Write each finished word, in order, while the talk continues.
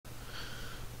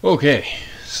Okay,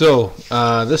 so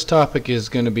this topic is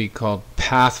going to be called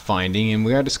pathfinding, and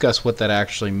we're going to discuss what that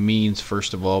actually means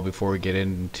first of all before we get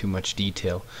into too much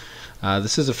detail.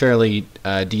 This is a fairly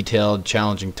detailed,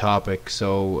 challenging topic,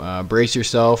 so brace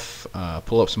yourself,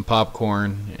 pull up some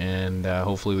popcorn, and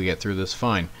hopefully we get through this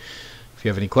fine. If you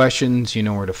have any questions, you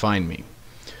know where to find me.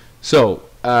 So,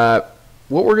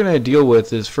 what we're going to deal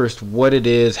with is first what it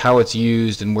is, how it's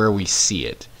used, and where we see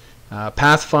it.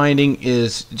 Pathfinding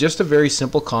is just a very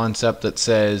simple concept that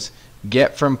says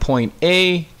get from point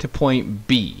A to point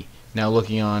B. Now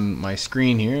looking on my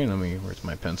screen here, where's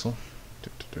my pencil?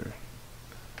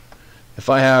 If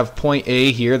I have point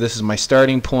A here, this is my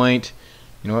starting point.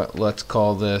 You know what, let's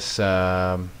call this, hold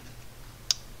on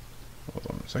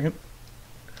a second.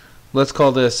 Let's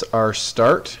call this our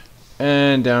start,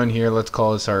 and down here let's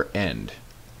call this our end.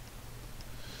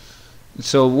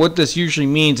 So what this usually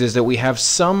means is that we have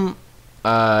some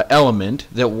element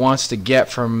that wants to get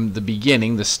from the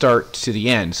beginning, the start, to the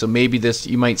end. So maybe this,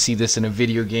 you might see this in a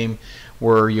video game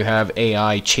where you have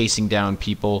AI chasing down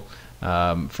people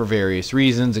for various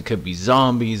reasons. It could be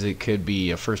zombies, it could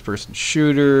be a first-person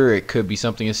shooter, it could be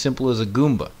something as simple as a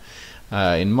Goomba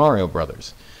in Mario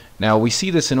Brothers. Now we see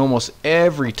this in almost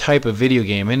every type of video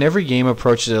game, and every game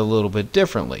approaches it a little bit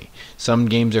differently. Some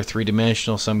games are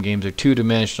three-dimensional, some games are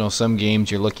two-dimensional, some games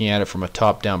you're looking at it from a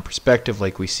top-down perspective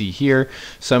like we see here.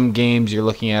 Some games you're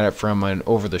looking at it from an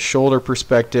over-the-shoulder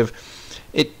perspective.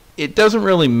 It doesn't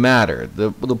really matter.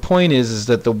 The point is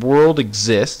that the world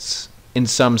exists in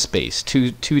some space,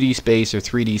 2D space or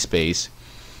 3D space,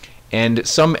 and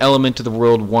some element of the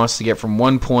world wants to get from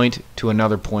one point to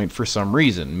another point for some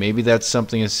reason. Maybe that's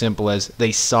something as simple as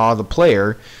they saw the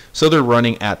player, so they're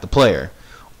running at the player.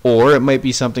 Or it might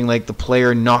be something like the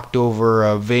player knocked over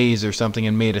a vase or something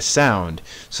and made a sound,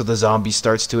 so the zombie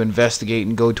starts to investigate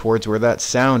and go towards where that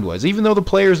sound was, even though the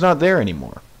player's not there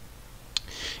anymore.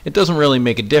 It doesn't really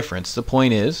make a difference. The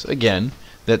point is, again,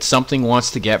 that something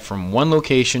wants to get from one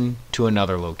location to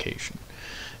another location.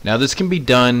 Now this can be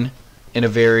done in a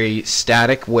very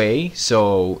static way,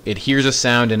 so it hears a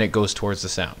sound and it goes towards the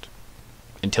sound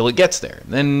until it gets there,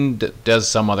 then does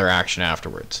some other action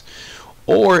afterwards.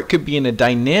 Or it could be in a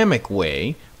dynamic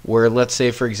way where, let's say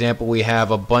for example, we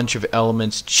have a bunch of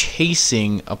elements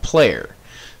chasing a player.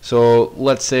 So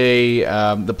let's say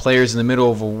the player's in the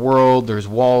middle of a world, there's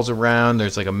walls around,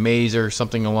 there's like a maze or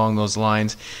something along those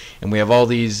lines, and we have all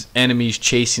these enemies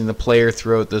chasing the player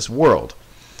throughout this world.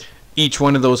 Each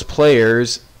one of those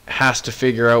players has to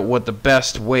figure out what the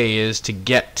best way is to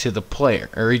get to the player,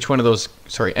 or each one of those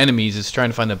enemies is trying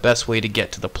to find the best way to get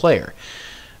to the player.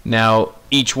 Now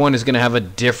each one is going to have a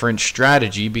different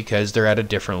strategy because they're at a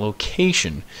different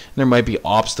location. There might be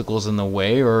obstacles in the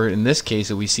way, or in this case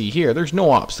that we see here, there's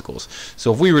no obstacles.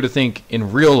 So if we were to think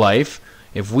in real life,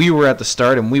 if we were at the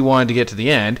start and we wanted to get to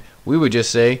the end, we would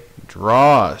just say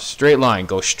draw a straight line,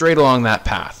 go straight along that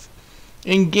path.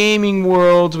 In gaming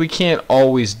worlds we can't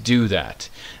always do that.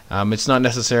 It's not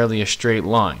necessarily a straight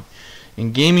line.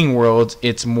 In gaming worlds,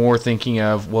 it's more thinking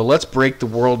of, well, let's break the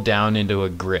world down into a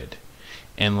grid.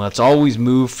 And let's always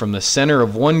move from the center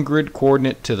of one grid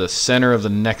coordinate to the center of the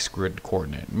next grid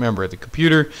coordinate. Remember, the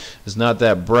computer is not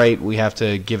that bright. We have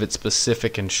to give it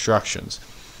specific instructions.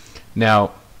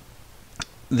 Now,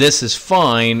 this is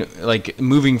fine, like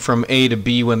moving from A to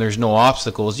B when there's no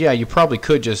obstacles. Yeah, you probably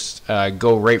could just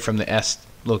go right from the S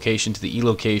location to the E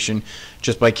location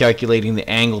just by calculating the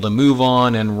angle to move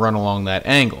on and run along that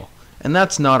angle, and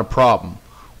that's not a problem.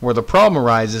 Where the problem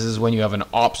arises is when you have an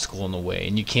obstacle in the way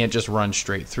and you can't just run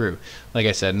straight through. Like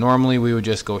I said, normally we would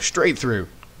just go straight through,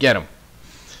 get them.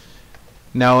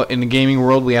 Now in the gaming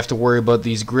world we have to worry about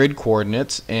these grid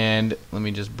coordinates, and let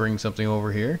me just bring something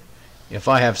over here. If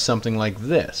I have something like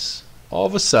this, all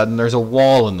of a sudden there's a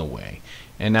wall in the way,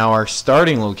 and now our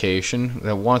starting location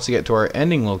that wants to get to our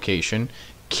ending location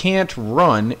can't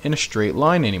run in a straight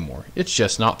line anymore. It's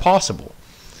just not possible.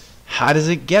 How does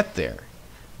it get there?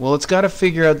 Well, it's got to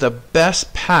figure out the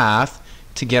best path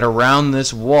to get around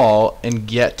this wall and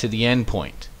get to the end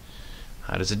point.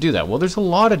 How does it do that? Well, there's a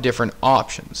lot of different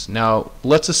options. Now,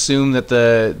 let's assume that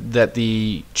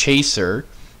the chaser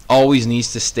always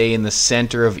needs to stay in the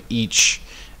center of each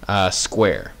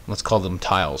square. Let's call them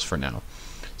tiles for now.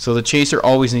 So the chaser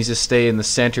always needs to stay in the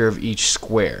center of each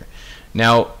square.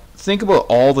 Now, think about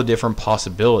all the different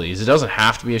possibilities. It doesn't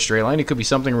have to be a straight line. It could be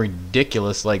something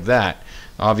ridiculous like that.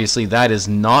 Obviously, that is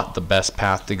not the best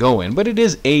path to go in, but it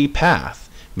is a path.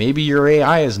 Maybe your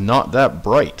AI is not that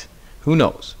bright. Who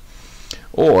knows?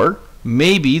 Or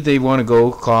maybe they want to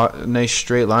go a nice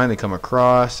straight line. They come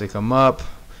across, they come up.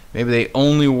 Maybe they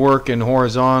only work in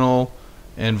horizontal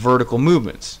and vertical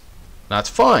movements. That's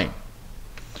fine.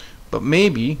 But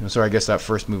maybe, sorry, I guess that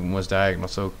first movement was diagonal,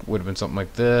 so it would have been something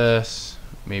like this,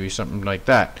 maybe something like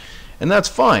that. And that's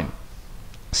fine.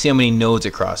 See how many nodes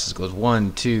it crosses. It goes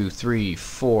 1, 2, 3,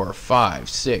 4, 5,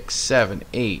 6, 7,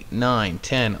 8, 9,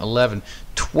 10, 11,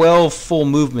 12 full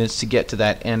movements to get to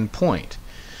that end point.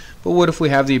 But what if we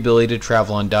have the ability to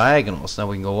travel on diagonals? Now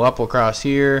we can go up across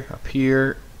here, up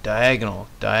here, diagonal,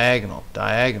 diagonal,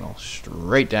 diagonal,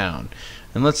 straight down.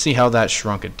 And let's see how that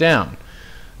shrunk it down.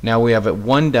 Now we have it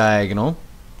one diagonal,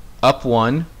 up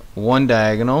one, one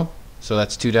diagonal, so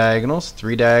that's two diagonals,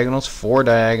 three diagonals, four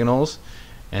diagonals,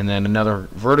 and then another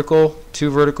vertical, two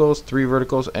verticals, three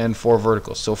verticals, and four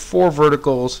verticals. So four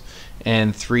verticals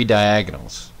and three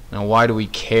diagonals. Now why do we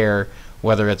care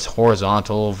whether it's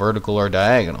horizontal, vertical, or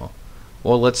diagonal?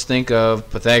 Well, let's think of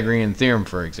Pythagorean theorem,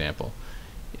 for example.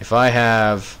 If I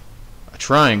have a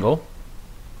triangle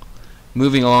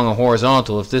moving along a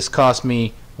horizontal, if this costs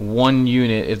me 1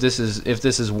 unit, if this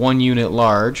is 1 unit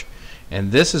large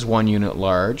and this is 1 unit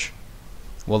large,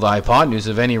 well, the hypotenuse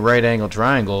of any right angle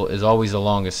triangle is always the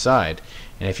longest side.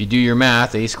 And if you do your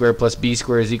math, a squared plus b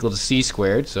squared is equal to c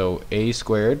squared, so a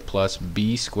squared plus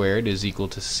b squared is equal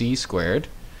to c squared.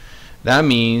 That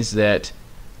means that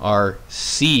our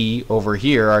c over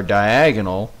here, our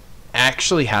diagonal,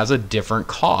 actually has a different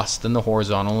cost than the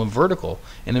horizontal and vertical,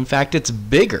 and in fact it's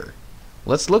bigger.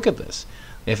 Let's look at this.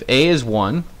 If a is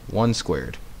 1, 1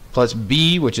 squared, plus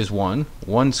b, which is 1,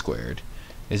 1 squared,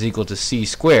 is equal to c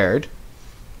squared,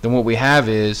 then what we have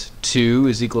is 2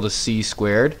 is equal to c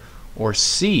squared, or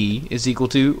c is equal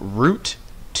to root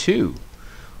 2,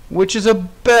 which is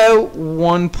about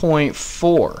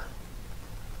 1.4.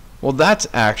 Well, that's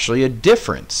actually a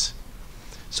difference.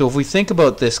 So if we think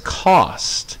about this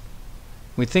cost,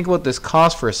 we think about this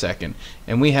cost for a second,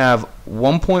 and we have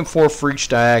 1.4 for each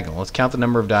diagonal. Let's count the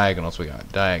number of diagonals we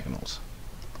got. Diagonals.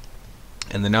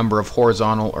 And the number of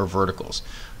horizontal or verticals.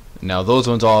 Now those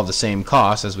ones all have the same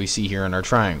cost as we see here in our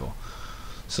triangle.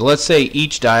 So let's say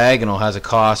each diagonal has a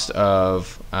cost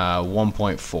of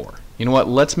 1.4. You know what?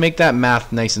 Let's make that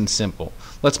math nice and simple.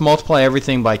 Let's multiply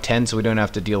everything by 10 so we don't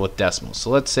have to deal with decimals. So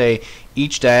let's say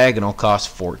each diagonal costs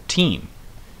 14.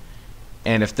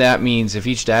 And if that means if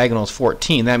each diagonal is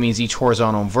 14, that means each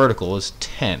horizontal and vertical is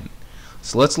 10.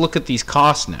 So let's look at these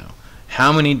costs now.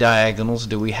 How many diagonals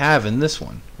do we have in this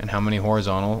one? And how many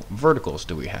horizontal verticals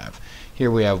do we have? Here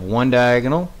we have one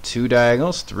diagonal, two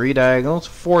diagonals, three diagonals,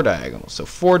 four diagonals. So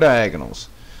 4 diagonals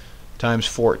times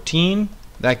 14,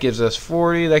 that gives us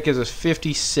 40, that gives us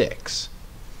 56.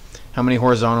 How many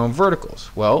horizontal and verticals?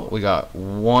 Well, we got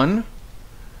 1,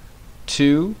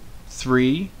 2,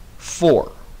 3,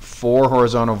 4. 4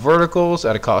 horizontal verticals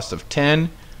at a cost of 10.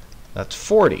 That's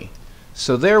 40.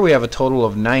 So there we have a total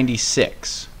of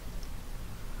 96.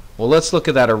 Well, let's look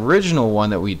at that original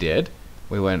one that we did.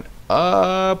 We went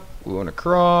up, we went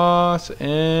across,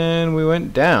 and we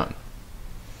went down.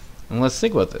 And let's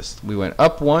think about this. We went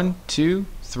up 1, 2,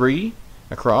 3,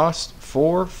 across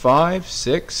 4, 5,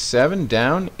 6, 7,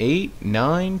 down 8,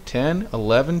 9, 10,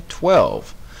 11,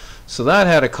 12. So that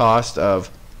had a cost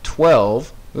of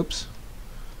 12,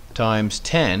 times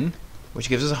 10, which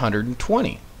gives us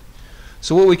 120.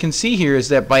 So what we can see here is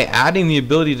that by adding the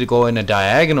ability to go in a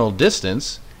diagonal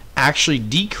distance actually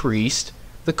decreased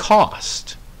the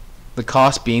cost. The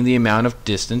cost being the amount of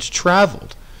distance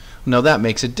traveled. Now that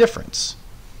makes a difference.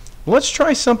 Let's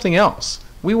try something else.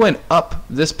 We went up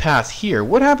this path here.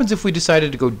 What happens if we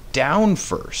decided to go down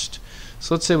first?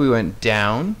 So let's say we went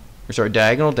down, or sorry,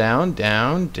 diagonal, down,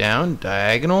 down, down,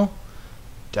 diagonal,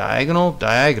 diagonal,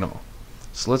 diagonal.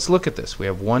 So let's look at this. We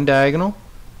have one diagonal,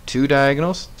 two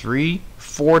diagonals, 3,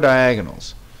 4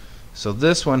 diagonals. So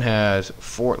this one has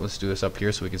 4. Let's do this up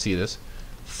here so we can see this.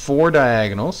 4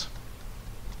 diagonals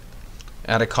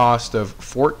at a cost of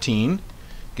 14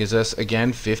 gives us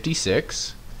again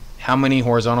 56. How many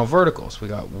horizontal verticals? We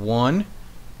got 1,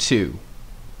 2.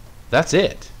 That's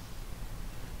it.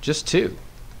 Just 2.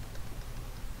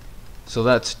 So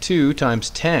that's 2 times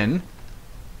 10.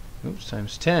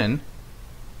 Times 10.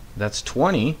 That's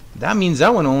 20. That means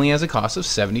that one only has a cost of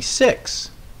 76.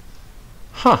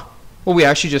 Huh. Well, we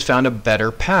actually just found a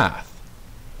better path.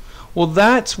 Well,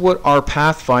 that's what our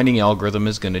pathfinding algorithm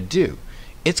is going to do.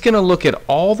 It's going to look at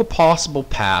all the possible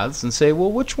paths and say,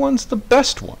 well, which one's the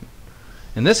best one?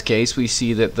 In this case, we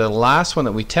see that the last one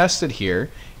that we tested here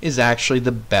is actually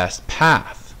the best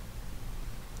path.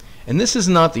 And this is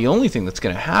not the only thing that's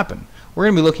going to happen. We're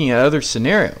going to be looking at other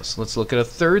scenarios. Let's look at a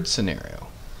third scenario.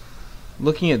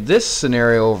 Looking at this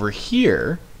scenario over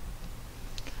here,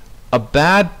 a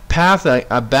bad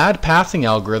bad pathing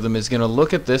algorithm is going to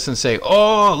look at this and say,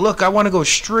 oh, look, I want to go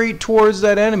straight towards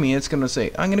that enemy. It's going to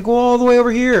say, I'm going to go all the way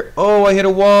over here. Oh, I hit a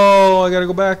wall. I got to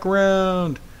go back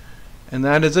around. And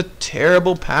that is a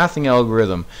terrible pathing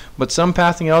algorithm. But some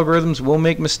pathing algorithms will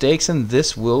make mistakes, and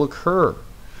this will occur.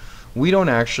 We don't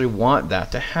actually want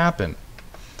that to happen.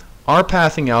 Our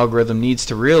pathing algorithm needs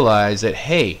to realize that,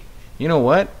 hey, you know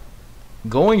what?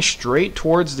 Going straight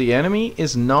towards the enemy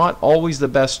is not always the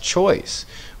best choice.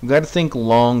 We've got to think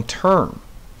long term.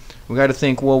 We've got to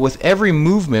think, well, with every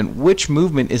movement, which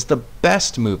movement is the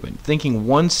best movement? Thinking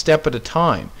one step at a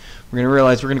time. We're going to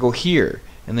realize we're going to go here,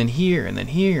 and then here, and then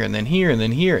here, and then here, and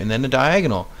then here, and then a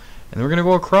diagonal. And then we're going to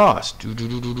go across,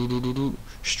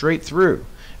 straight through.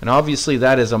 And obviously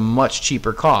that is a much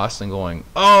cheaper cost than going,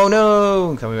 oh no,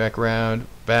 and coming back around,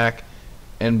 back,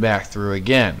 and back through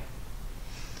again.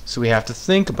 So we have to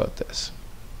think about this.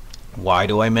 Why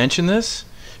do I mention this?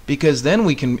 Because then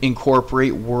we can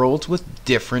incorporate worlds with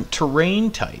different terrain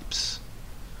types.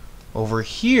 Over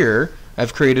here,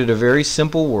 I've created a very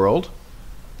simple world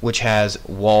which has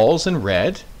walls in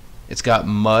red. It's got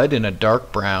mud in a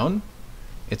dark brown.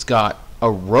 It's got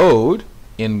a road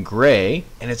in gray,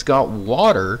 and it's got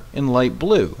water in light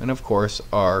blue. And of course,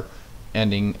 our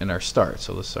ending and our start.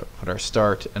 So let's put our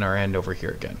start and our end over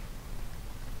here again.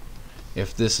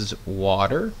 If this is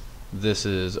water, this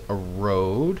is a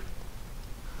road.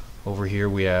 Over here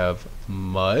we have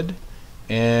mud,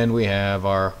 and we have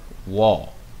our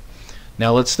wall.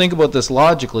 Now let's think about this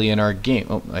logically in our game.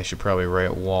 Oh, I should probably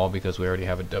write wall because we already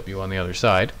have a W on the other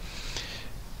side.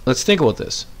 Let's think about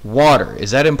this. Water,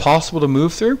 is that impossible to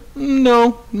move through?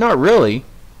 No, not really.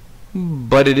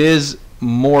 But it is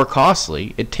more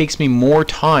costly. It takes me more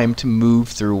time to move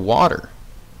through water.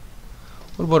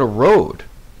 What about a road?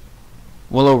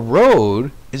 Well, a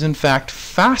road is in fact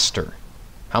faster.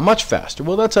 How much faster?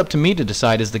 Well, that's up to me to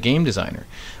decide as the game designer.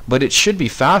 But it should be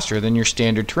faster than your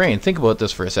standard terrain. Think about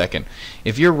this for a second.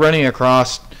 If you're running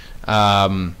across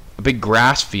a big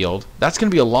grass field, that's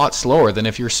going to be a lot slower than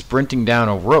if you're sprinting down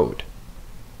a road.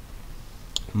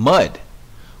 Mud.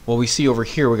 Well, we see over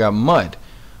here we got mud.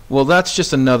 Well, that's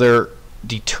just another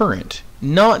deterrent.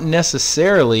 Not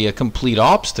necessarily a complete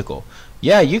obstacle.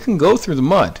 Yeah, you can go through the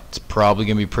mud. It's probably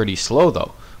going to be pretty slow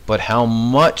though. But how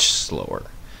much slower?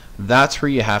 That's where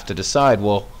you have to decide,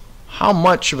 well, how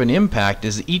much of an impact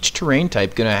is each terrain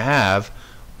type going to have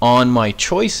on my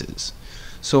choices?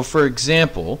 So for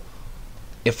example,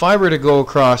 if I were to go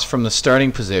across from the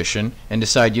starting position and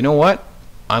decide, you know what?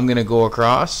 I'm going to go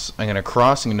across, I'm going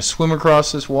to swim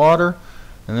across this water,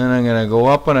 and then I'm going to go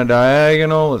up on a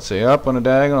diagonal, let's say up on a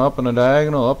diagonal, up on a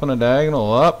diagonal, up on a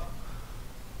diagonal, up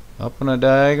on a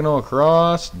diagonal,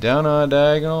 across, down on a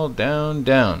diagonal, down,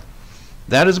 down.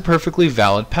 That is a perfectly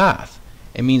valid path.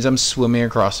 It means I'm swimming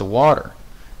across the water.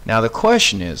 Now the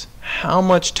question is, how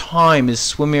much time is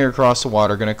swimming across the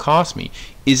water going to cost me?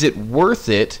 Is it worth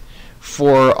it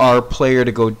for our player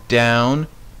to go down,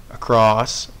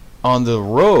 across, on the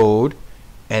road,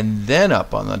 and then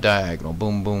up on the diagonal,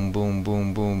 boom, boom, boom,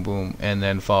 boom, boom, boom, and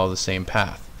then follow the same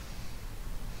path?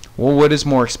 Well, what is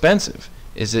more expensive?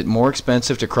 Is it more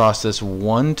expensive to cross this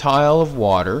one tile of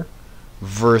water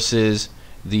versus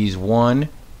these 1,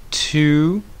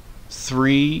 2,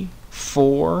 3,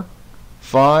 4,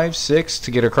 5, 6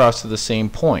 to get across to the same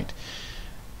point?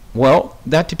 Well,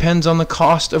 that depends on the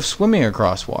cost of swimming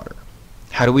across water.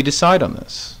 How do we decide on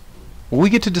this? Well, we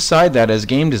get to decide that as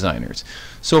game designers.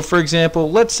 So for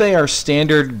example, let's say our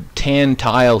standard tan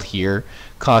tile here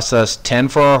costs us 10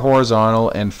 for our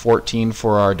horizontal and 14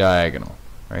 for our diagonal.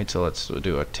 Right, so let's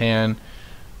do a tan.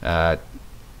 Let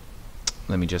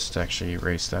me just actually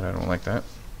erase that. I don't like that.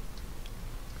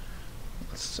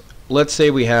 Let's say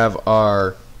we have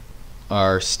our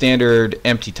standard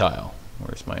empty tile.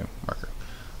 Where's my marker?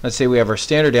 Let's say we have our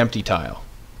standard empty tile,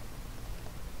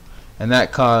 and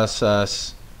that costs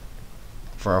us,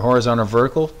 for our horizontal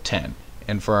vertical, 10,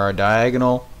 and for our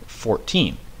diagonal,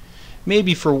 14.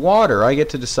 Maybe for water I get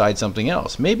to decide something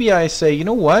else. Maybe I say, you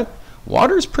know what?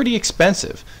 Water is pretty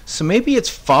expensive, so maybe it's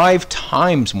 5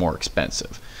 times more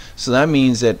expensive. So that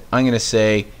means that I'm going to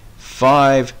say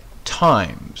 5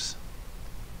 times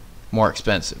more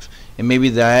expensive, and maybe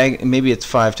it's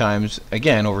 5 times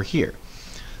again over here.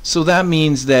 So that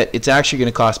means that it's actually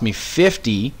going to cost me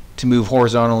 50 to move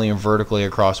horizontally and vertically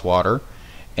across water,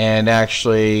 and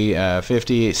actually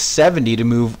 70 to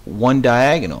move one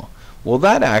diagonal. Well,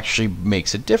 that actually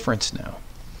makes a difference now.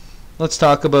 Let's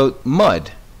talk about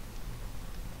mud.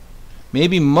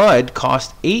 Maybe mud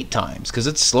costs 8 times because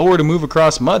it's slower to move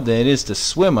across mud than it is to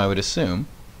swim, I would assume.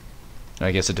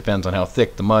 I guess it depends on how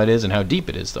thick the mud is and how deep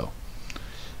it is, though.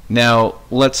 Now,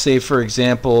 let's say, for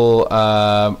example,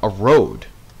 a road.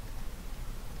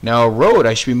 Now, a road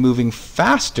I should be moving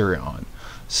faster on.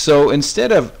 So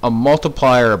instead of a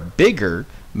multiplier bigger,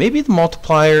 maybe the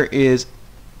multiplier is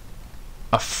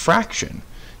a fraction,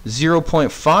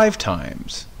 0.5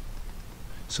 times.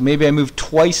 So maybe I move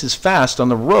twice as fast on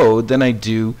the road than I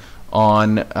do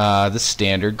on the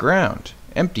standard ground,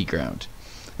 empty ground.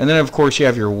 And then, of course, you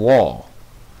have your wall.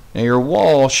 Now, your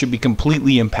wall should be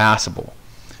completely impassable.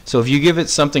 So if you give it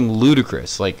something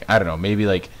ludicrous, like, I don't know, maybe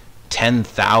like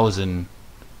 10,000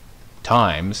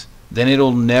 times, then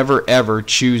it'll never ever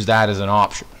choose that as an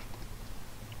option.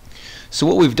 So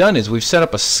what we've done is we've set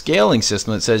up a scaling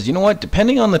system that says, you know what,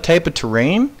 depending on the type of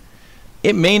terrain,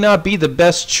 it may not be the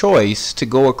best choice to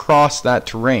go across that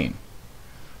terrain.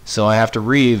 So I have to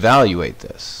reevaluate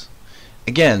this.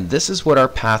 Again, this is what our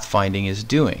pathfinding is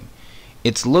doing.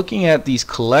 It's looking at these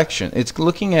collections, it's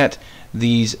looking at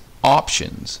these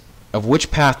options of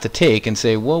which path to take and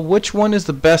say, well, which one is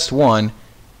the best one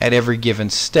at every given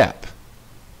step?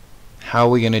 How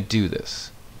are we going to do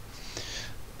this?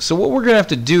 So what we're going to have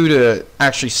to do to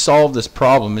actually solve this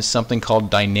problem is something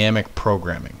called dynamic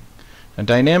programming. Now,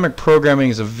 dynamic programming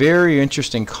is a very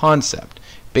interesting concept.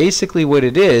 Basically what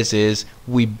it is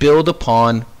we build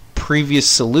upon previous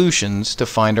solutions to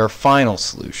find our final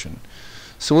solution.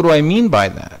 So what do I mean by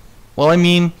that? Well, I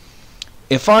mean,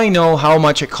 if I know how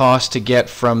much it costs to get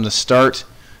from the start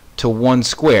to one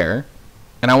square,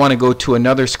 and I want to go to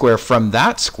another square from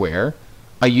that square,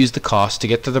 I use the cost to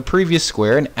get to the previous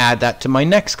square and add that to my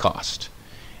next cost.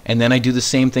 And then I do the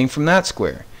same thing from that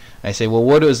square. I say, well,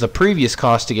 what is the previous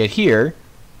cost to get here?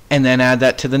 And then add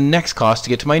that to the next cost to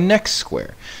get to my next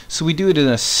square. So we do it in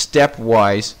a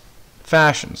stepwise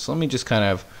fashion. So let me just kind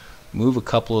of move a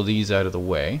couple of these out of the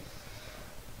way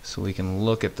so we can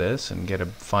look at this and get a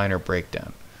finer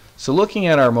breakdown. So looking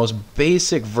at our most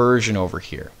basic version over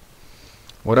here,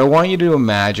 what I want you to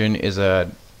imagine is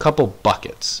a couple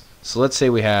buckets. So let's say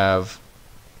we have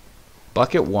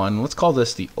bucket 1. Let's call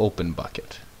this the open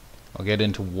bucket. I'll get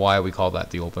into why we call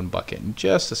that the open bucket in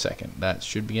just a second. That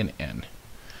should be an N.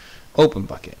 Open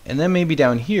bucket. And then maybe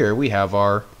down here we have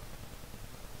our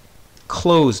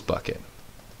closed bucket.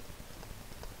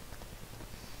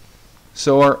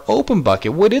 So our open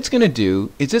bucket, what it's going to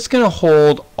do is it's going to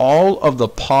hold all of the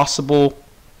possible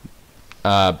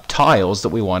tiles that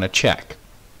we want to check.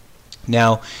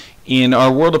 Now, in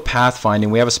our world of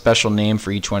pathfinding, we have a special name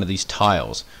for each one of these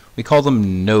tiles. We call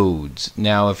them nodes.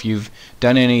 Now, if you've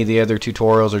done any of the other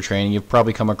tutorials or training, you've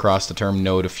probably come across the term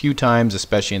node a few times,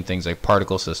 especially in things like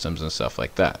particle systems and stuff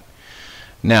like that.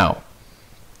 Now,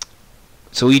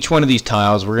 so each one of these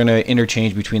tiles, we're going to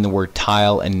interchange between the word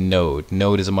tile and node.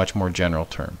 Node is a much more general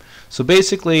term. So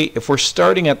basically, if we're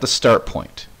starting at the start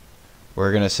point,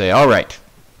 we're going to say, all right,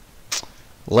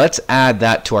 let's add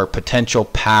that to our potential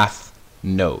path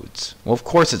nodes. Well, of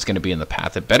course it's going to be in the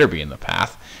path. It better be in the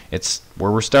path. It's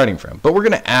where we're starting from. But we're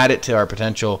going to add it to our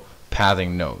potential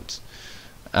pathing nodes,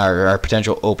 our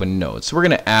potential open nodes. So we're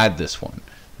going to add this one.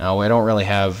 Now, I don't really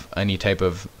have any type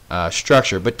of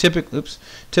structure, but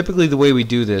typically the way we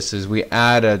do this is we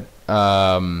add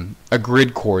a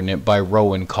grid coordinate by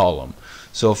row and column.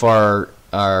 So if our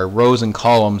rows and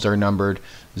columns are numbered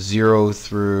 0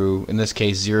 through, in this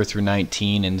case, 0 through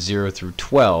 19 and 0 through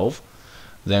 12,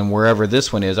 then wherever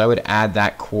this one is, I would add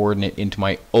that coordinate into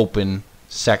my open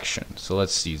section. So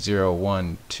let's see, 0,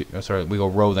 1, 2, sorry, we go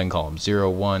row then column. 0,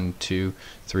 1, 2,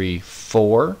 3,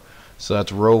 4. So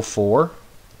that's row 4.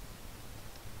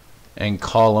 And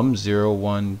column 0,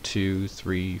 1, 2,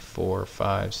 3, 4,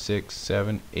 5, 6,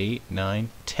 7, 8, 9,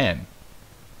 10.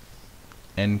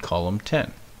 And column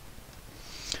 10.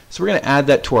 So we're going to add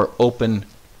that to our open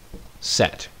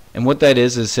set. And what that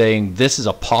is saying this is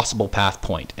a possible path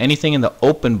point. Anything in the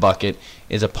open bucket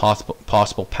is a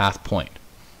possible path point.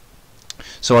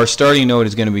 So our starting node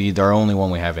is going to be our only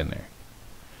one we have in there.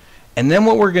 And then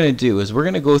what we're going to do is we're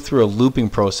going to go through a looping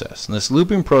process. And this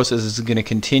looping process is going to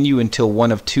continue until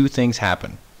one of two things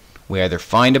happen. We either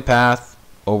find a path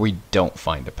or we don't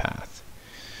find a path.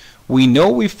 We know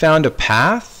we've found a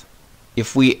path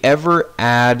if we ever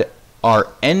add our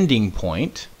ending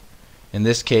point. In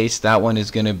this case, that one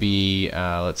is going to be,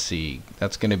 let's see,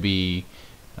 that's going to be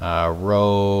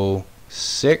row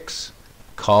 6,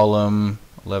 column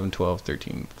 11, 12,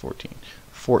 13, 14,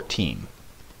 14.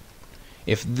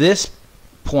 If this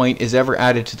point is ever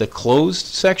added to the closed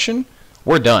section,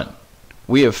 we're done.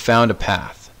 We have found a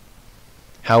path.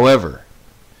 However,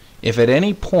 if at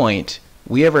any point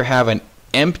we ever have an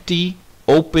empty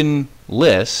open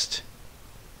list,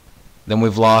 then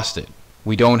we've lost it.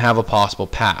 We don't have a possible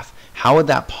path. How would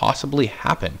that possibly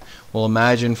happen? Well,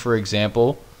 imagine, for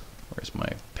example, where's my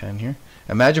pen here?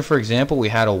 Imagine, for example, we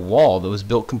had a wall that was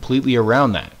built completely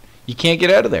around that. You can't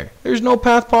get out of there. There's no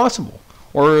path possible.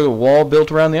 Or a wall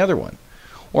built around the other one.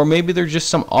 Or maybe there's just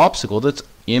some obstacle that's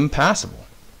impassable.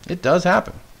 It does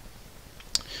happen.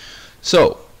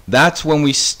 So that's when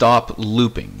we stop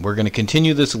looping. We're going to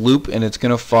continue this loop, and it's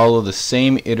going to follow the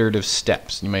same iterative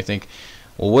steps. You might think,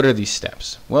 well, what are these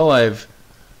steps? Well, I've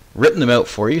written them out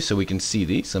for you so we can see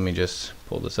these. Let me just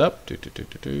pull this up. There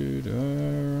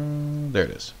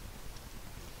it is.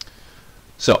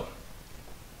 So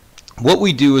what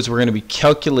we do is we're going to be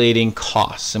calculating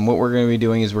costs, and what we're going to be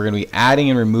doing is we're going to be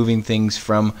adding and removing things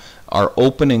from our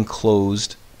open and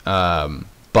closed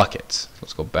buckets.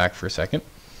 Let's go back for a second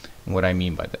and what I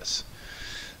mean by this.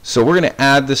 So we're going to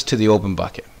add this to the open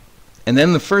bucket, and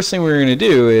then the first thing we're going to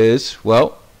do is,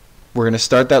 well, we're going to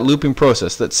start that looping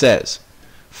process that says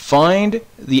find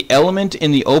the element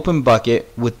in the open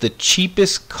bucket with the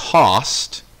cheapest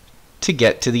cost to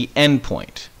get to the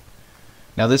endpoint.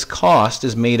 Now this cost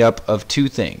is made up of two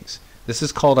things. This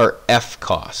is called our F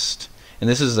cost, and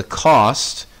this is the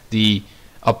cost, the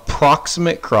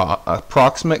approximate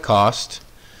cost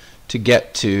to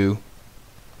get to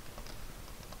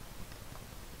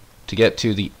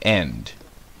the end.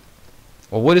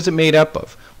 Well, what is it made up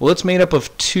of? Well, it's made up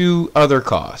of two other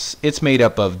costs. It's made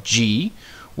up of G,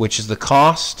 which is the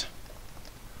cost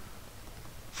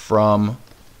from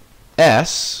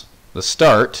S, the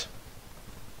start,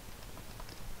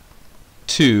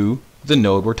 to the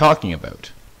node we're talking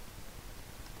about,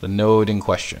 the node in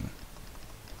question.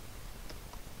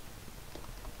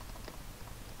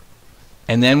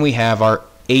 And then we have our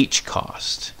H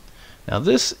cost. Now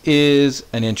this is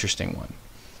an interesting one.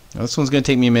 Now this one's going to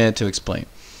take me a minute to explain.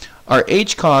 Our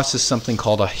H cost is something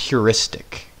called a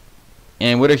heuristic.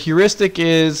 And what a heuristic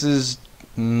is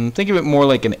think of it more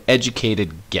like an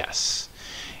educated guess.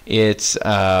 It's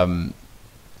an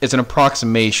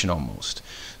approximation almost.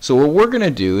 So what we're going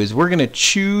to do is we're going to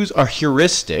choose a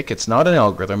heuristic. It's not an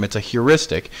algorithm, it's a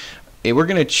heuristic. We're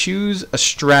going to choose a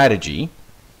strategy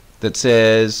that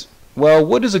says, well,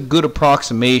 what is a good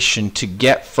approximation to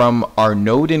get from our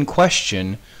node in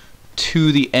question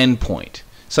to the endpoint?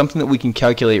 Something that we can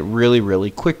calculate really, really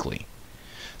quickly.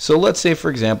 So let's say, for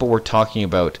example, we're talking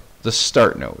about the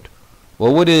start node.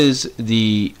 Well, what is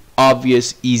the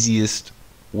obvious, easiest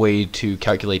way to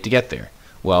calculate to get there?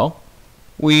 Well,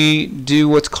 we do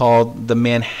what's called the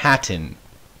Manhattan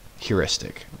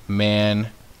heuristic.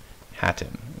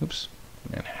 Manhattan.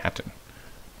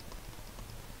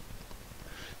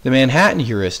 The Manhattan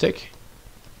heuristic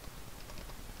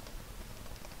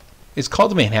is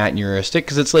called the Manhattan heuristic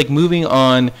because it's like moving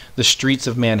on the streets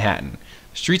of Manhattan.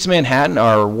 Streets of Manhattan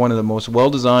are one of the most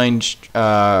well-designed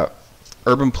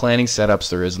urban planning setups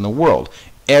there is in the world.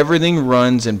 Everything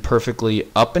runs in perfectly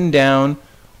up and down,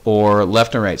 or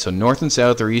left and right, so north and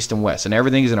south or east and west, and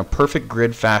everything is in a perfect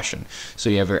grid fashion.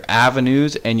 So you have your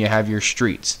avenues and you have your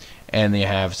streets, and you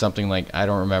have something like, I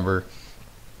don't remember,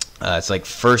 it's like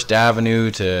 1st Avenue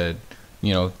to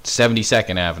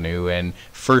 72nd Avenue, and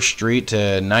 1st Street to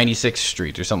 96th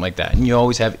Street, or something like that, and you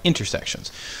always have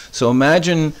intersections. So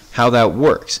imagine how that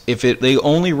works. If they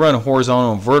only run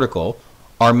horizontal and vertical,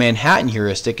 our Manhattan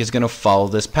heuristic is going to follow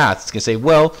this path. It's going to say,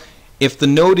 well, if the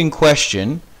node in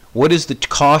question, what is the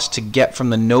cost to get from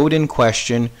the node in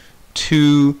question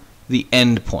to the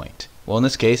end point? Well, in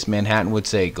this case, Manhattan would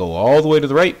say go all the way to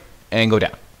the right and go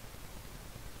down.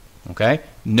 Okay?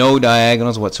 No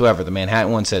diagonals whatsoever. The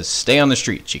Manhattan one says stay on the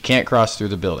streets. You can't cross through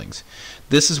the buildings.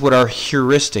 This is what our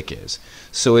heuristic is.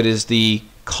 So it is the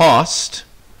cost,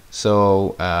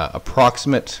 so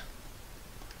approximate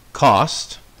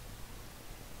cost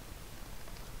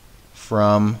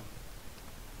from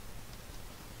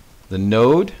the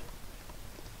node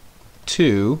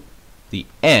to the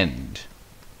end.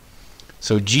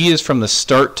 So G is from the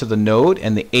start to the node,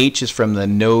 and the H is from the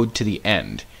node to the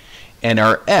end. And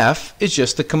our F is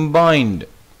just the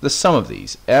sum of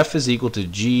these. F is equal to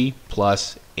G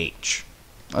plus H.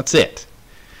 That's it.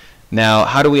 Now,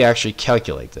 how do we actually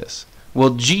calculate this?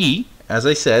 Well, G, as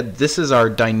I said, this is our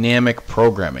dynamic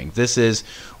programming. This is,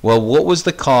 well, what was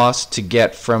the cost to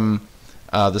get from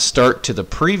the start to the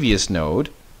previous node,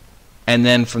 and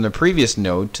then from the previous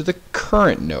node to the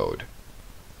current node.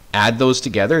 Add those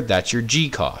together, that's your G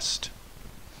cost.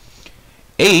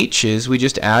 H is we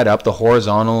just add up the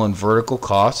horizontal and vertical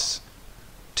costs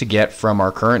to get from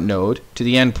our current node to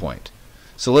the endpoint.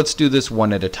 So let's do this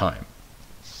one at a time.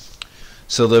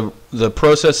 So the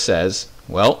process says,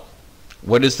 well,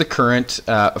 what is the current,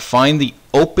 find the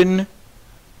open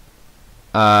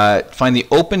node, find the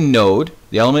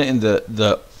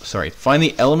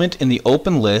element in the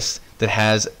open list that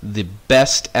has the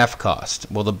best F cost.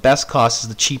 Well, the best cost is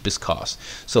the cheapest cost,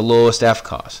 so lowest F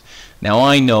cost. Now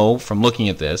I know from looking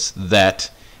at this that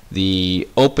the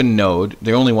open node,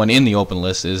 the only one in the open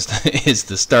list is is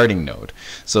the starting node,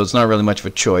 so it's not really much of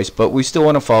a choice, but we still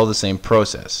want to follow the same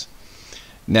process.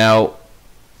 Now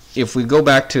if we go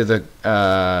back to the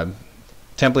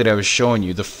template I was showing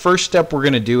you, the first step we're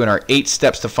going to do in our 8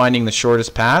 steps to finding the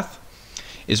shortest path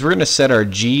is we're going to set our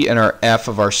G and our F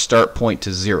of our start point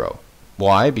to 0.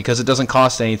 Why? Because it doesn't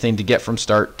cost anything to get from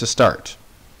start to start.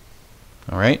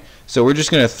 Alright, so we're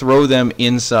just going to throw them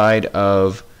inside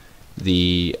of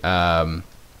the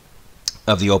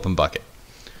open bucket.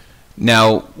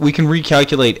 Now we can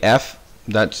recalculate F.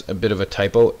 That's a bit of a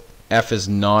typo. F is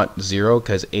not 0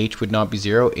 because H would not be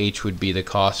 0. H would be the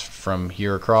cost from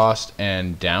here across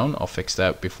and down. I'll fix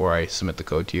that before I submit the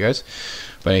code to you guys.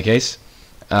 But in any case,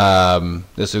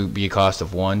 this would be a cost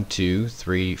of 1, 2,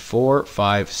 3, 4,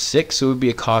 5, 6. So it would be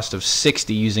a cost of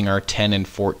 60 using our 10 and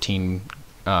 14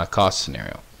 cost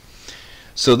scenario.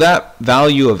 So that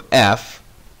value of F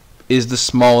is the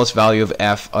smallest value of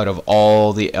F out of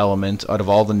all the elements, out of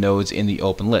all the nodes in the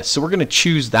open list. So we're going to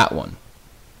choose that one.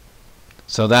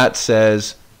 So that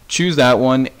says choose that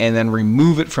one and then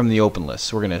remove it from the open list.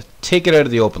 So we're going to take it out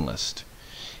of the open list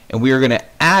and we are going to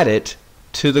add it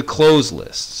to the closed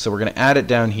list. So we're going to add it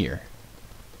down here.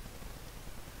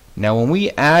 Now when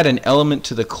we add an element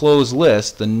to the closed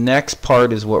list, the next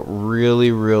part is what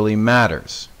really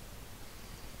matters.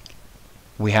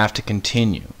 We have to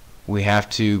continue. We have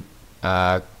to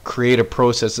create a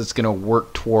process that's going to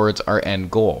work towards our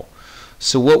end goal.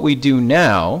 So what we do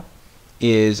now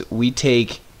is we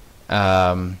take,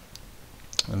 let me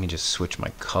just switch my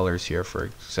colors here for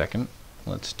a second.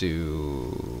 Let's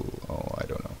do, oh, I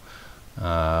don't know.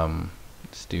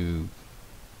 Let's do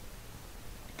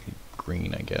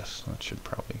green, I guess. That should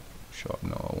probably show up.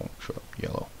 No, it won't show up.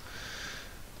 Yellow.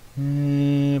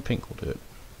 Pink will do it.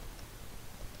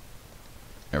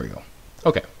 There we go.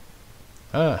 Okay.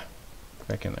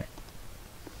 Back in there.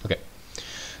 Okay.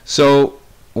 So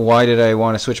why did I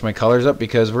want to switch my colors up?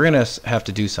 Because we're going to have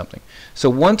to do something. So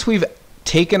once we've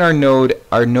taken our node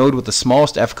with the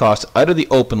smallest F cost out of the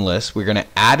open list, we're going to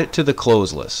add it to the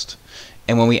closed list.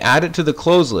 And when we add it to the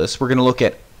closed list, we're going to look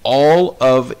at all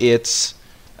of its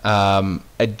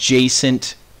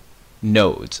adjacent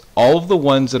nodes, all of the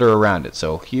ones that are around it.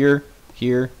 So here,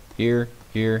 here, here,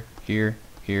 here, here,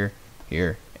 here,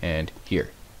 here, and here.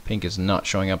 Pink is not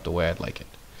showing up the way I'd like it.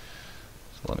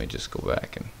 So let me just go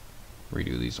back and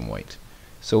redo these in white.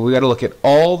 So we got to look at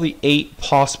all the 8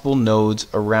 possible nodes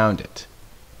around it.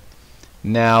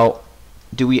 Now,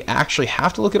 do we actually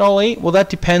have to look at all 8? Well, that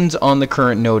depends on the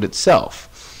current node itself.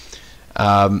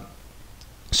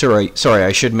 Sorry,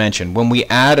 I should mention, when we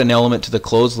add an element to the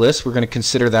closed list, we're going to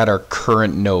consider that our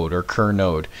current node or cur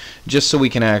node, just so we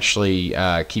can actually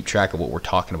keep track of what we're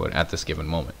talking about at this given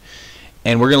moment.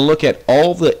 And we're going to look at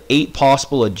all the 8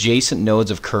 possible adjacent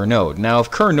nodes of cur node. Now, if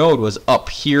cur node was up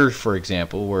here, for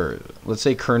example, where let's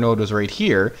say cur node was right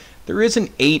here, there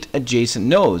isn't 8 adjacent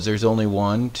nodes. There's only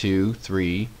 1, 2,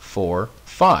 3, 4,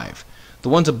 5. The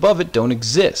ones above it don't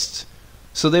exist,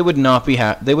 so they would not be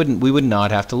we would not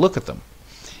have to look at them.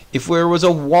 If there was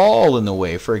a wall in the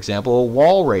way, for example, a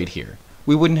wall right here,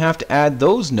 we wouldn't have to add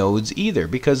those nodes either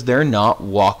because they're not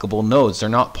walkable nodes. They're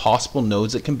not possible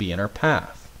nodes that can be in our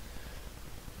path.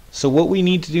 So what we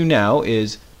need to do now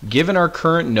is, given our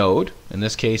current node, in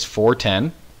this case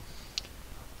 410,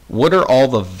 what are all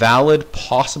the valid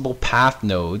possible path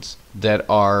nodes that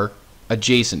are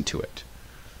adjacent to it?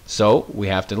 So we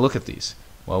have to look at these.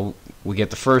 Well, we get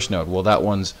the first node. Well, that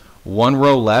one's 1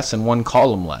 row less and 1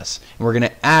 column less. And we're going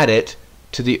to add it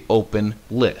to the open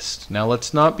list. Now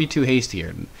let's not be too hasty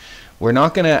here. We're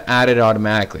not going to add it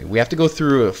automatically. We have to go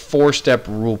through a 4-step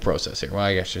rule process here. Well,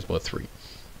 I guess there's about 3.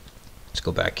 Let's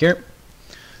go back here.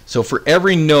 So for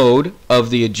every node of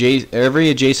the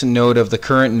adjacent node of the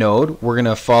current node, we're going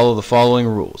to follow the following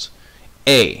rules.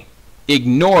 A,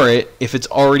 ignore it if it's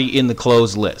already in the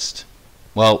closed list.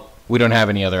 Well, we don't have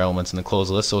any other elements in the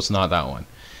closed list, so it's not that one.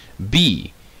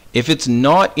 B, if it's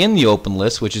not in the open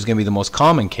list, which is going to be the most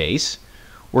common case,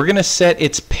 we're going to set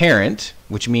its parent,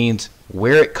 which means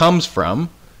where it comes from,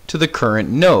 to the current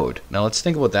node. Now let's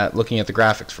think about that looking at the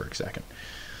graphics for a second.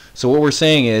 So what we're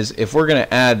saying is, if we're going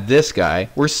to add this guy,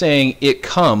 we're saying it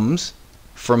comes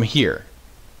from here.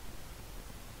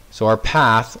 So our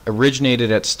path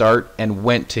originated at start and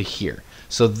went to here.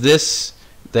 So this,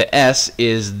 the S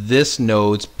is this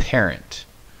node's parent.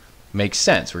 Makes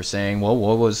sense. We're saying, well,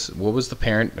 what was the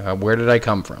parent? Where did I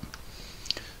come from?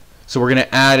 So we're going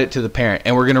to add it to the parent,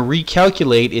 and we're going to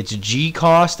recalculate its G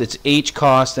cost, its H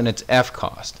cost, and its F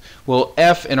cost. Well,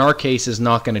 F in our case is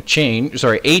not going to change,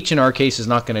 sorry, H in our case is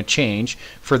not going to change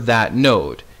for that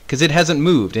node because it hasn't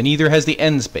moved, and neither has the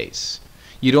end space.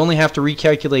 You'd only have to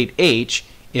recalculate H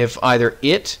if either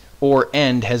it or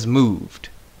end has moved.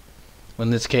 Well,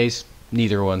 in this case,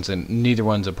 neither one's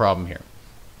a problem here.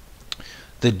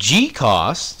 The G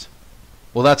cost,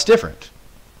 well, that's different.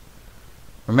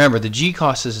 Remember, the G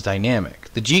cost is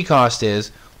dynamic. The G cost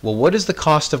is, well, what is the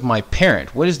cost of my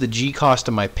parent? What is the G cost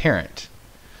of my parent?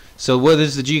 So what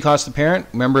is the G cost of parent?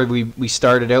 Remember, we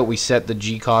started out, we set the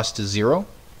G cost to 0.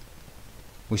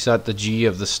 We set the G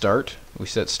of the start. We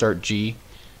set start G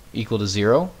equal to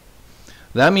 0.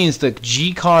 That means the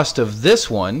G cost of this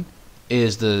one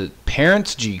is the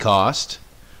parent's G cost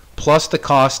plus the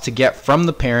cost to get from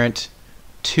the parent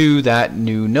to that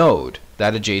new node,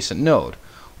 that adjacent node.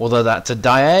 Well, that's a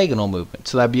diagonal movement,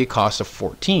 so that'd be a cost of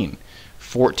 14.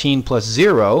 14 plus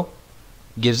 0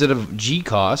 gives it a G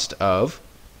cost of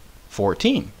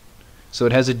 14. So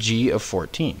it has a G of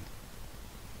 14.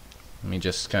 Let me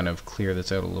just kind of clear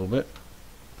this out a little bit.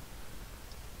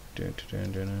 There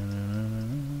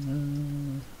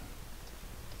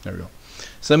we go.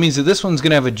 So that means that this one's going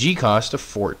to have a G cost of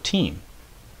 14.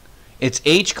 Its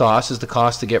H cost is the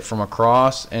cost to get from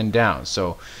across and down.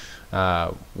 So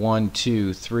 1,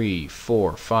 2, 3,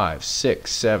 4, 5, 6,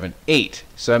 7, 8.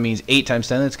 So that means 8 times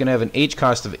 10, it's going to have an H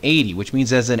cost of 80, which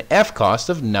means it has an F cost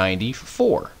of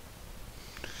 94.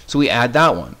 So we add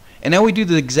that one. And now we do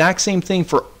the exact same thing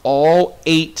for all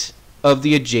 8 of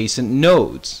the adjacent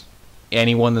nodes,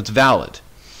 any one that's valid.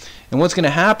 And what's going to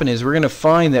happen is we're going to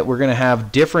find that we're going to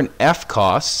have different F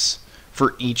costs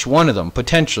for each one of them,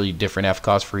 potentially different F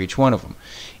costs for each one of them.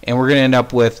 And we're going to end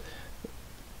up with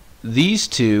these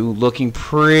two looking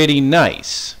pretty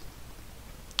nice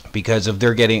because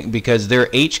their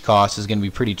H cost is going to be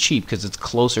pretty cheap because it's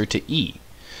closer to E.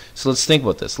 So let's think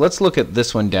about this. Let's look at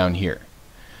this one down here.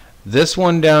 This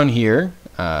one down here,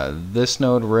 this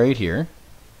node right here,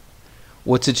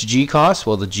 what's its G cost?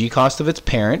 Well, the G cost of its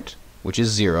parent, which is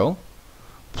 0,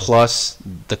 plus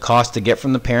the cost to get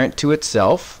from the parent to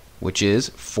itself, which is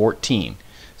 14.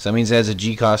 So that means it has a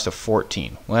G cost of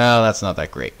 14. Well, that's not that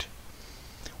great.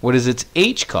 What is its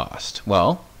H cost?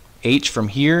 Well, H from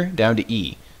here down to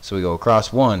E. So we go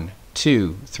across 1,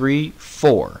 2, 3,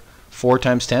 4. 4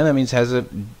 times 10, that means it has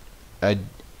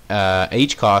a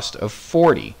H cost of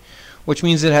 40, which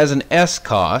means it has an S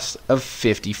cost of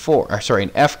 54. Or sorry,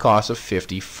 an F cost of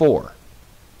 54.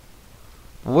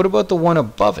 What about the one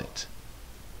above it?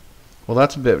 Well,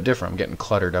 that's a bit different. I'm getting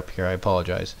cluttered up here. I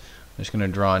apologize. I'm just going to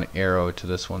draw an arrow to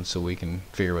this one so we can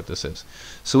figure what this is.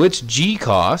 So its G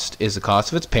cost is the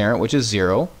cost of its parent, which is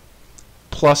 0,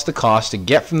 plus the cost to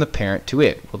get from the parent to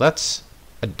it. Well, that's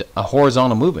a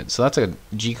horizontal movement, so that's a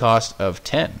G cost of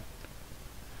 10.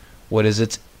 What is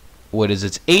its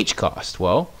H cost?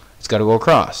 Well, it's got to go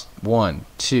across. 1,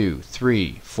 2,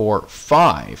 3, 4,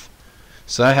 5.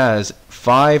 So that has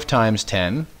 5 times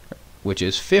 10, which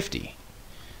is 50.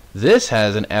 This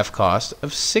has an F cost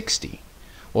of 60.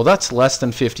 Well, that's less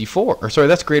than 54, or sorry,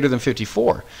 that's greater than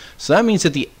 54. So that means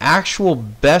that the actual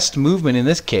best movement in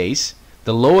this case,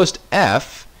 the lowest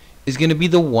F, is going to be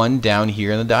the one down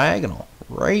here in the diagonal,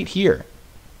 right here.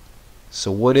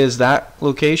 So what is that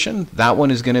location? That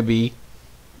one is going to be,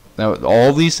 now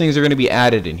all these things are going to be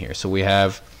added in here. So we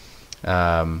have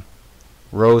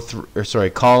row 3,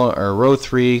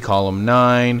 column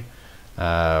 9,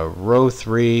 row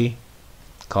 3,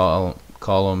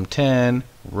 column 10,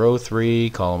 row 3,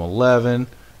 column 11,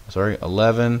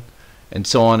 11, and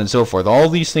so on and so forth. All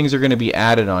these things are going to be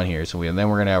added on here. So then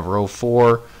we're going to have row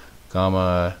 4,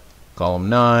 column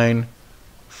 9,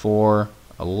 4,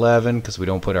 11, because we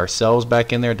don't put ourselves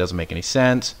back in there. It doesn't make any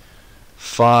sense.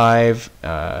 5,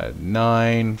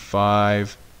 9,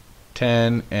 5,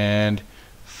 10, and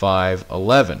 5,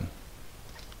 11.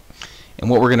 And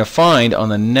what we're going to find on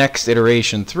the next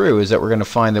iteration through is that we're going to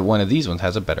find that one of these ones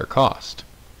has a better cost.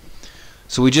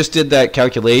 So we just did that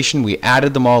calculation. We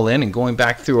added them all in, and going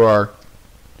back through our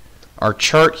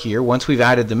chart here, once we've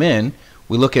added them in,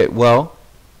 we look at, well,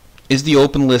 is the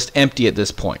open list empty at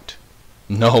this point?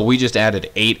 No, we just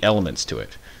added 8 elements to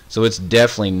it. So it's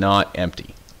definitely not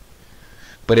empty.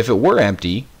 But if it were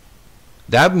empty,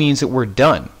 that means that we're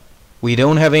done. We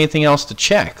don't have anything else to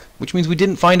check, which means we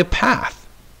didn't find a path.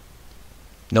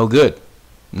 No good.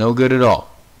 No good at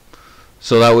all.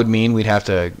 So that would mean we'd have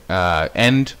to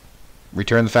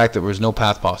return the fact that there was no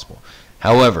path possible.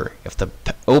 However, if the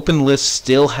open list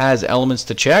still has elements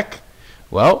to check,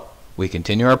 well, we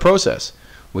continue our process.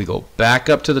 We go back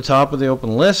up to the top of the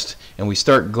open list, and we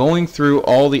start going through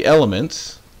all the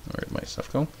elements. Where did my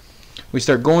stuff go? We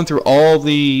start going through all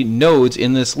the nodes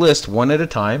in this list one at a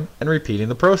time and repeating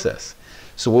the process.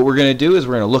 So what we're going to do is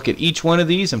we're going to look at each one of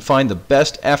these and find the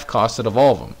best F cost out of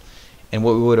all of them. And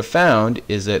what we would have found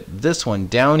is that this one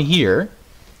down here,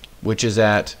 which is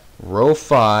at row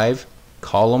 5,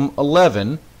 column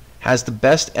 11, has the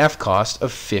best F cost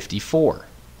of 54.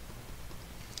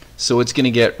 So it's going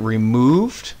to get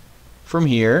removed from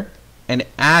here and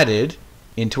added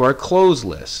into our close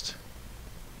list.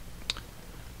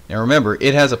 Now remember,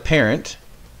 it has a parent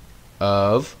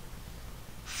of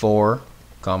 4,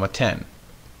 10.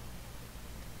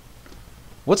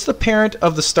 What's the parent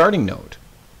of the starting node?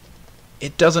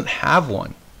 It doesn't have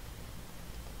one.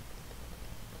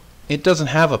 It doesn't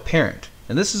have a parent.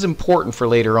 And this is important for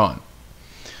later on.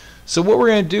 So what we're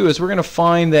going to do is we're going to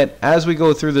find that as we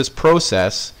go through this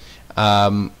process,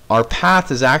 our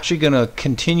path is actually going to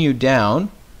continue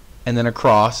down and then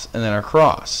across and then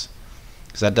across.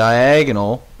 Because that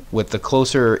diagonal with the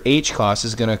closer H cost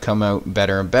is going to come out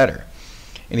better and better.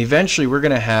 And eventually we're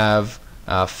going to have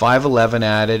 511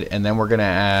 added, and then we're going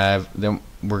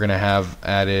to have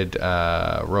added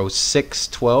row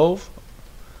 612,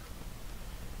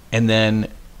 and then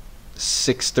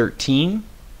 613,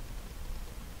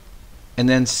 and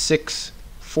then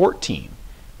 614.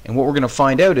 And what we're going to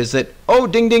find out is that, oh,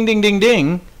 ding, ding, ding, ding,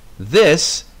 ding,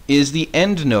 this is the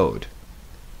end node.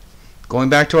 Going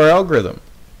back to our algorithm.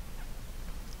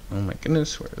 Oh my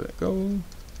goodness, where did that go?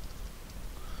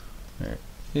 There it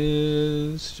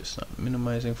is. Just not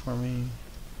minimizing for me.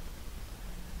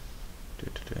 There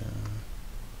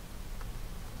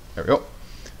we go.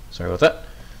 Sorry about that.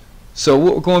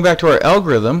 So going back to our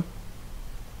algorithm,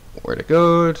 where'd it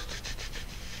go?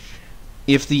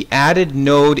 If the added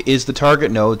node is the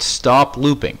target node, stop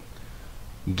looping.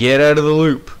 Get out of the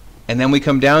loop. And then we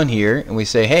come down here and we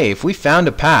say, hey, if we found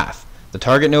a path, the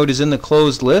target node is in the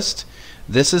closed list,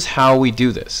 this is how we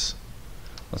do this.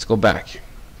 Let's go back.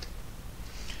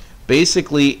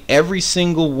 Basically, every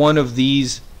single one of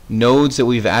these nodes that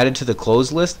we've added to the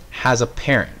closed list has a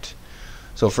parent.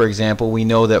 So for example, we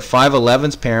know that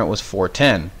 511's parent was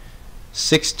 410.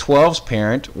 612's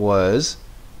parent was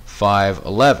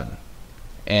 511.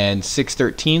 And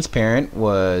 613's parent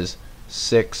was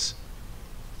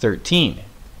 613.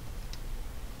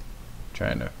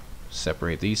 Trying to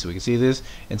separate these so we can see this.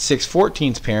 And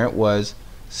 614's parent was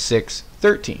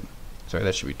 613. Sorry,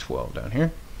 that should be 12 down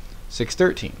here.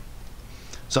 613.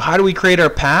 So how do we create our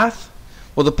path?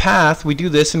 Well, the path, we do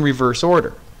this in reverse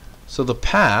order. So the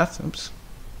path,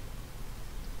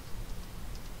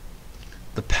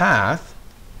 the path,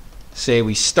 say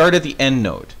we start at the end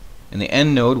node. And the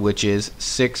end node, which is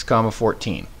 6,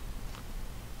 14.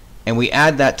 And we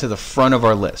add that to the front of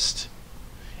our list.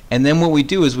 And then what we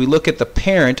do is we look at the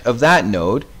parent of that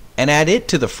node and add it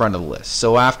to the front of the list.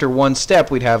 So after one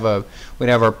step, we'd have our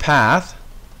path,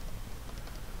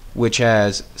 which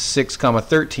has 6,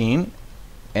 13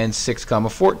 and 6,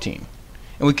 14.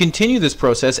 And we continue this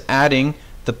process adding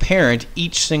the parent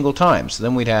each single time. So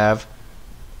then we'd have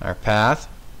our path,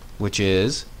 which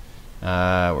is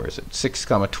where is it? 6,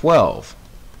 12,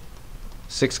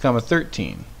 6,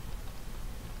 13,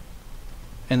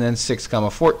 and then 6,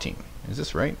 14. Is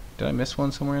this right? Did I miss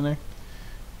one somewhere in there?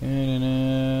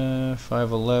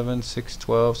 511,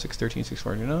 612, 613,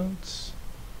 614. No,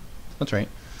 that's right.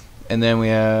 And then we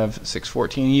have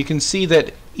 614. You can see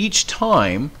that each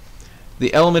time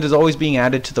the element is always being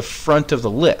added to the front of the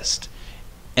list.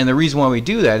 And the reason why we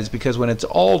do that is because when it's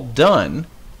all done,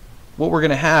 what we're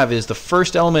going to have is the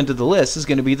first element of the list is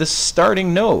going to be the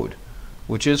starting node,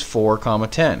 which is 4,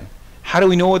 10. How do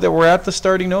we know that we're at the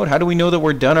starting node? How do we know that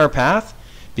we're done our path?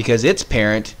 Because its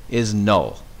parent is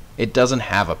null. It doesn't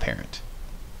have a parent.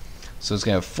 So it's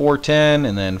going to have 410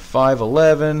 and then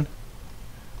 511.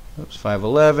 Oops,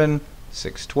 511,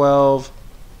 612,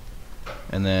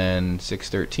 and then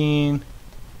 613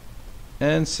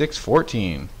 and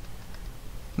 614.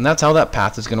 And that's how that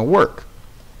path is going to work.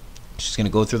 It's just going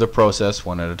to go through the process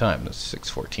one at a time. That's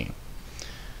 614.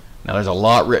 Now there's a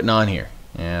lot written on here,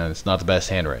 and it's not the best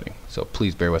handwriting, so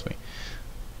please bear with me.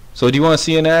 So do you want to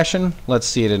see it in action? Let's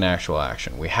see it in actual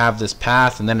action. We have this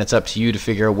path, and then it's up to you to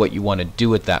figure out what you want to do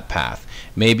with that path.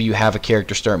 Maybe you have a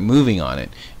character start moving on it.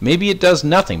 Maybe it does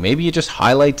nothing. Maybe it just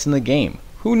highlights in the game.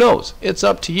 Who knows? It's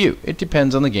up to you. It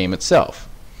depends on the game itself.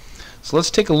 So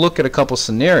let's take a look at a couple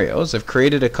scenarios. I've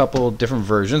created a couple different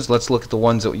versions. Let's look at the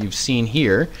ones that you've seen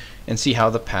here and see how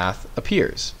the path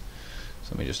appears. So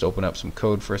let me just open up some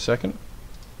code for a second.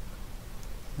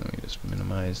 Let me just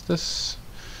minimize this.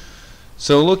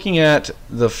 So looking at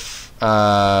the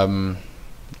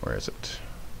Where is it?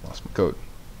 Lost my code.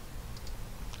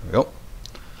 There we go.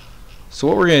 So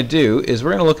what we're going to do is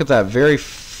we're going to look at that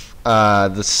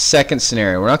the second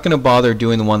scenario. We're not going to bother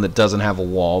doing the one that doesn't have a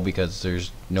wall because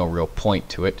there's no real point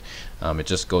to it. It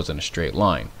just goes in a straight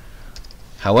line.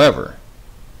 However,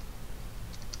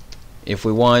 if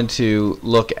we want to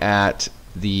look at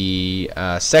the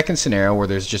second scenario where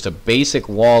there's just a basic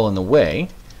wall in the way,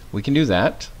 we can do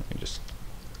that. Let me just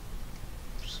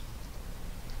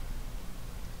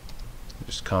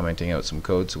commenting out some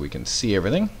code so we can see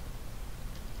everything.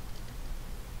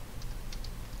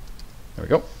 There we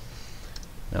go.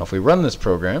 Now if we run this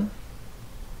program,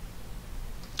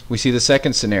 we see the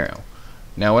second scenario.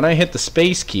 Now when I hit the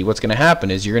space key, what's going to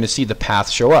happen is you're going to see the path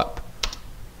show up.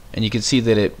 And you can see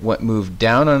that it moved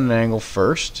down on an angle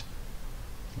first.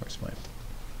 Where's my...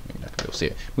 You're not going to be able to see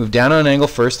it. Moved down on an angle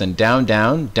first, then down,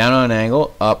 down, down on an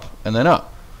angle, up, and then up.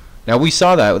 Now we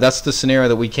saw that. That's the scenario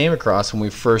that we came across when we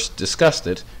first discussed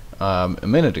it a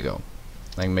minute ago.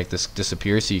 I can make this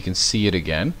disappear so you can see it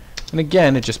again. And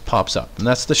again, it just pops up. And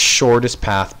that's the shortest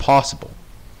path possible.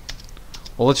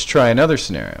 Well, let's try another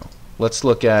scenario. Let's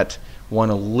look at one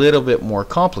a little bit more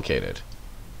complicated.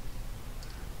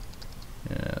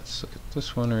 Yeah, let's look at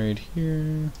this one right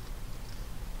here.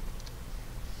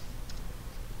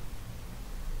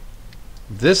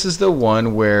 This is the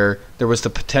one where there was the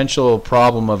potential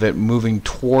problem of it moving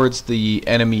towards the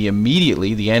enemy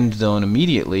immediately, the end zone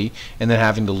immediately, and then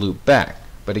having to loop back.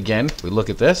 But again, if we look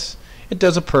at this, it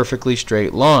does a perfectly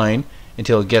straight line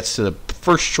until it gets to the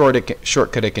first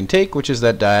shortcut it can take, which is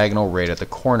that diagonal right at the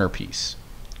corner piece.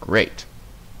 Great.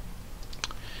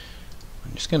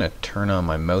 I'm just going to turn on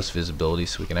my mouse visibility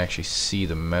so we can actually see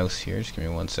the mouse here. Just give me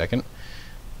 1 second.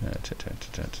 There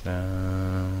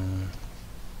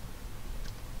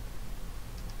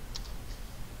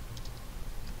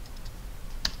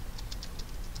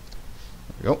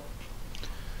we go.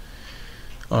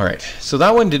 Alright, so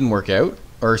that one didn't work out.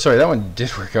 Or sorry, that one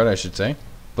did work out, I should say.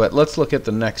 But let's look at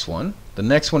the next one. The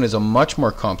next one is a much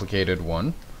more complicated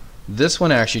one. This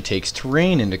one actually takes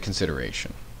terrain into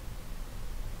consideration.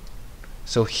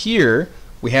 So here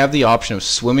we have the option of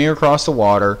swimming across the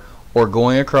water or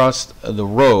going across the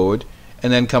road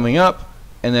and then coming up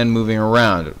and then moving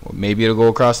around. Maybe it'll go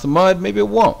across the mud, maybe it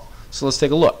won't. So let's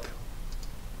take a look.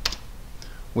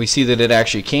 We see that it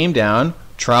actually came down,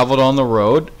 traveled on the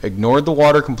road, ignored the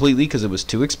water completely because it was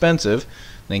too expensive,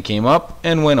 then came up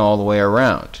and went all the way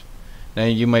around. Now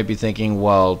you might be thinking,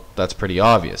 well, that's pretty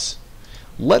obvious.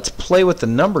 Let's play with the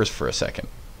numbers for a second.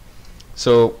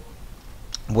 So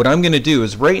what I'm going to do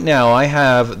is right now I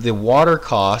have the water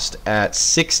cost at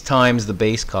 6 times the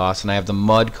base cost and I have the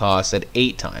mud cost at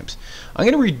 8 times. I'm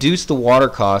going to reduce the water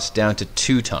cost down to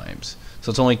 2 times. So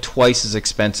it's only twice as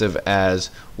expensive as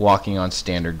walking on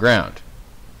standard ground.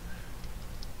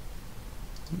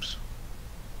 Oops.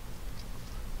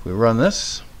 If we run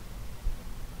this,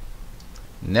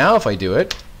 now if I do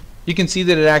it, you can see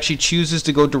that it actually chooses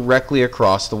to go directly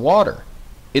across the water.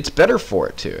 It's better for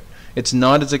it to. It's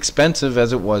not as expensive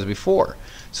as it was before.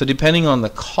 So depending on the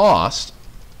cost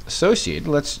associated,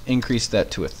 let's increase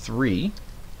that to a 3.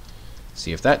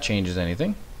 See if that changes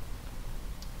anything.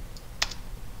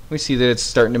 We see that it's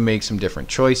starting to make some different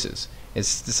choices.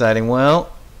 It's deciding,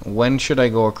 well, when should I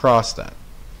go across that?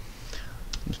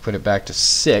 Let's put it back to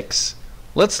 6.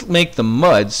 Let's make the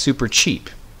mud super cheap.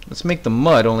 Let's make the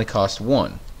mud only cost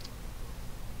 1.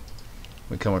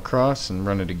 We come across and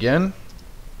run it again.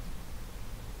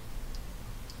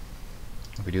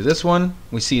 If we do this one,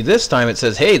 we see this time it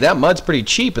says, hey, that mud's pretty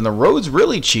cheap and the road's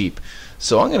really cheap.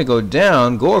 So I'm going to go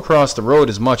down, go across the road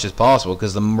as much as possible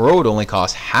because the road only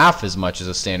costs half as much as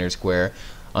a standard square.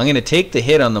 I'm going to take the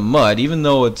hit on the mud, even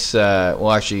though it's,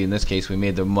 well actually in this case we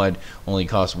made the mud only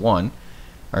cost 1.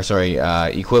 Or sorry,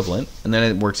 equivalent, and then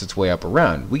it works its way up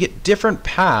around. We get different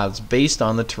paths based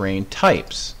on the terrain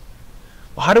types.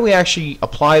 Well, how do we actually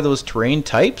apply those terrain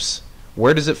types?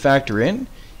 Where does it factor in?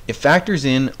 It factors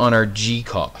in on our G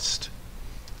cost.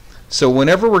 So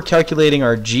whenever we're calculating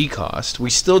our G cost, we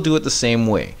still do it the same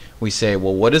way. We say,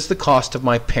 well, what is the cost of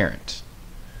my parent?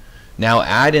 Now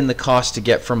add in the cost to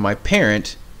get from my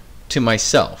parent to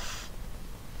myself.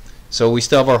 So we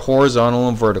still have our horizontal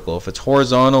and vertical. If it's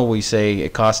horizontal, we say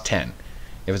it costs 10.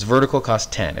 If it's vertical, it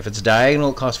costs 10. If it's diagonal,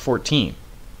 it costs 14.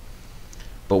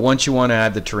 But once you want to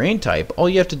add the terrain type, all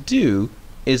you have to do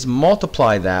is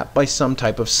multiply that by some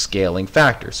type of scaling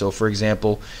factor. So for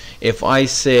example, if I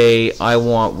say I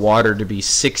want water to be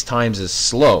 6 times as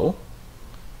slow,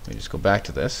 let me just go back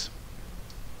to this.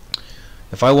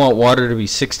 If I want water to be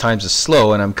 6 times as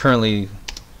slow, and I'm currently,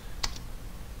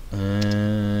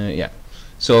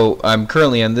 so I'm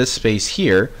currently in this space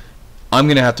here, I'm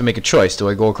going to have to make a choice. Do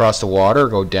I go across the water or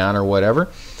go down or whatever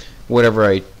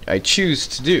I choose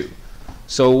to do.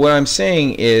 So what I'm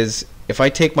saying is, if I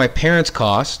take my parents'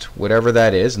 cost, whatever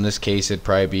that is, in this case it'd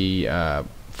probably be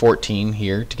 14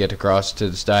 here to get across to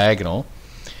this diagonal.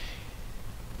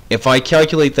 If I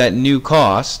calculate that new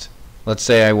cost, let's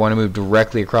say I want to move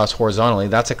directly across horizontally,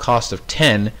 that's a cost of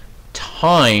 10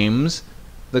 times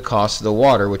the cost of the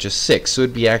water, which is 6. So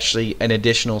it'd be actually an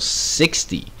additional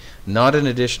 60, not an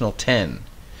additional 10.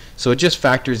 So it just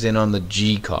factors in on the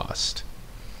G cost.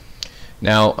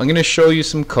 Now I'm going to show you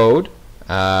some code.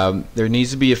 There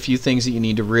needs to be a few things that you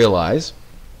need to realize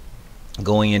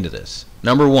going into this.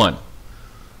 Number one,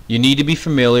 you need to be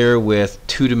familiar with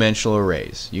two-dimensional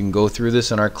arrays. You can go through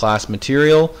this in our class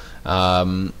material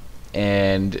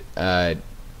and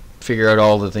figure out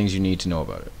all the things you need to know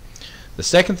about it. The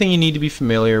second thing you need to be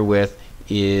familiar with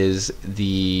is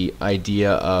the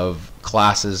idea of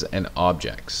classes and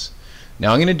objects.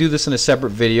 Now I'm going to do this in a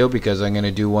separate video because I'm going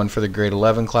to do one for the grade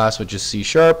 11 class, which is C#,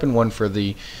 and one for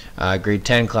the grade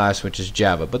 10 class, which is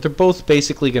Java. But they're both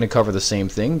basically going to cover the same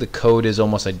thing. The code is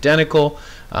almost identical.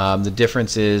 The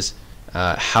difference is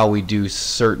how we do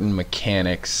certain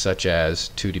mechanics, such as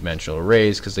two-dimensional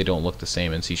arrays, because they don't look the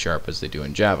same in C# as they do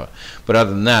in Java. But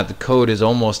other than that, the code is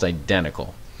almost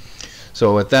identical.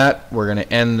 So with that, we're going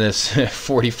to end this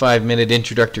 45-minute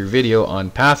introductory video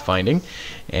on pathfinding,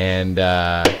 and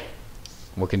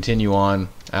we'll continue on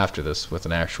after this with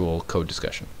an actual code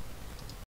discussion.